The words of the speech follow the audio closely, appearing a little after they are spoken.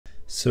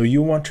So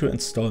you want to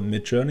install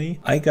Midjourney?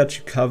 I got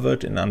you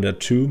covered in under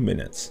 2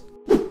 minutes.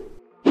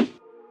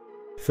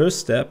 First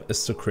step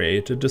is to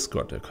create a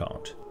Discord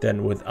account.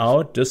 Then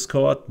without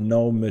Discord,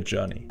 no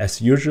Midjourney. As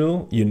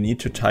usual, you need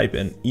to type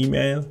in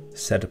email,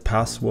 set a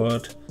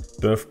password,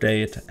 birth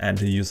date and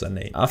a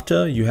username.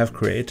 After you have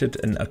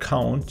created an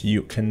account,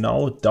 you can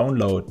now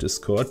download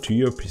Discord to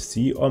your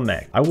PC or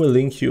Mac. I will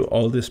link you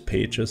all these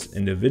pages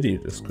in the video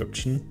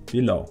description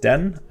below.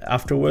 Then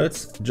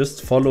afterwards,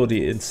 just follow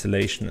the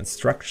installation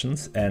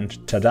instructions and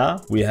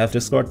tada, we have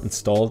Discord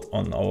installed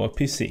on our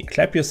PC.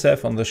 Clap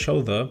yourself on the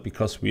shoulder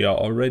because we are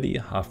already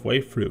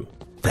halfway through.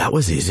 That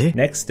was easy.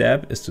 Next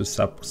step is to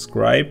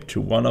subscribe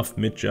to one of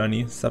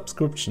Midjourney's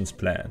subscriptions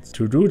plans.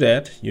 To do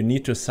that, you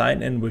need to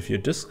sign in with your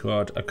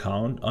Discord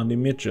account on the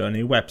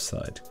Midjourney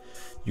website.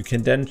 You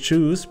can then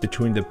choose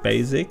between the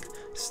basic,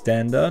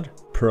 standard,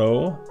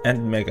 pro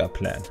and mega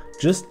plan.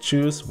 Just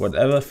choose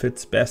whatever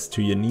fits best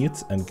to your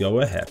needs and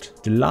go ahead.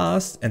 The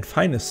last and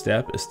final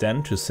step is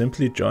then to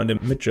simply join the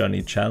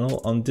Midjourney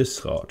channel on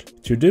Discord.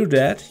 To do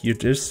that, you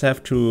just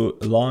have to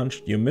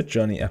launch your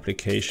Midjourney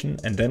application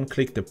and then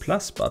click the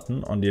plus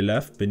button on the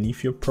left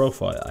beneath your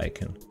profile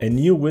icon. A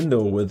new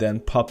window will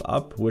then pop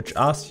up which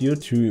asks you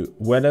to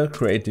whether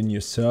create a new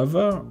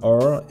server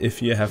or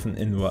if you have an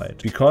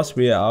invite. Because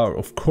we are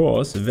of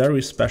course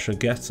very special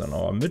guests on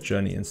our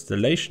Midjourney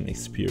installation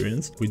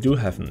experience, we do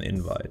have an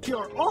invite.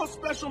 You're all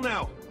special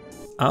now.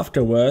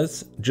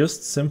 Afterwards,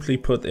 just simply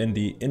put in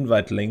the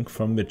invite link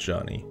from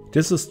Midjourney.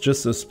 This is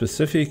just a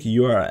specific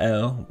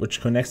URL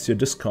which connects your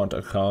Discord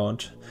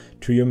account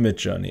to your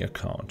Midjourney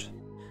account.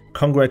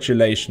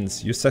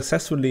 Congratulations, you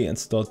successfully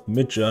installed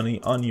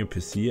Midjourney on your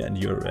PC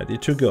and you're ready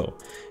to go.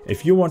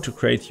 If you want to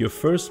create your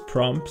first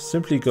prompt,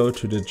 simply go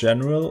to the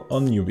general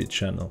or newbie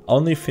channel.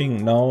 Only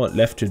thing now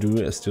left to do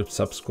is to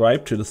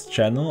subscribe to this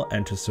channel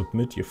and to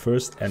submit your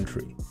first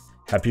entry.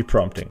 Happy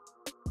prompting!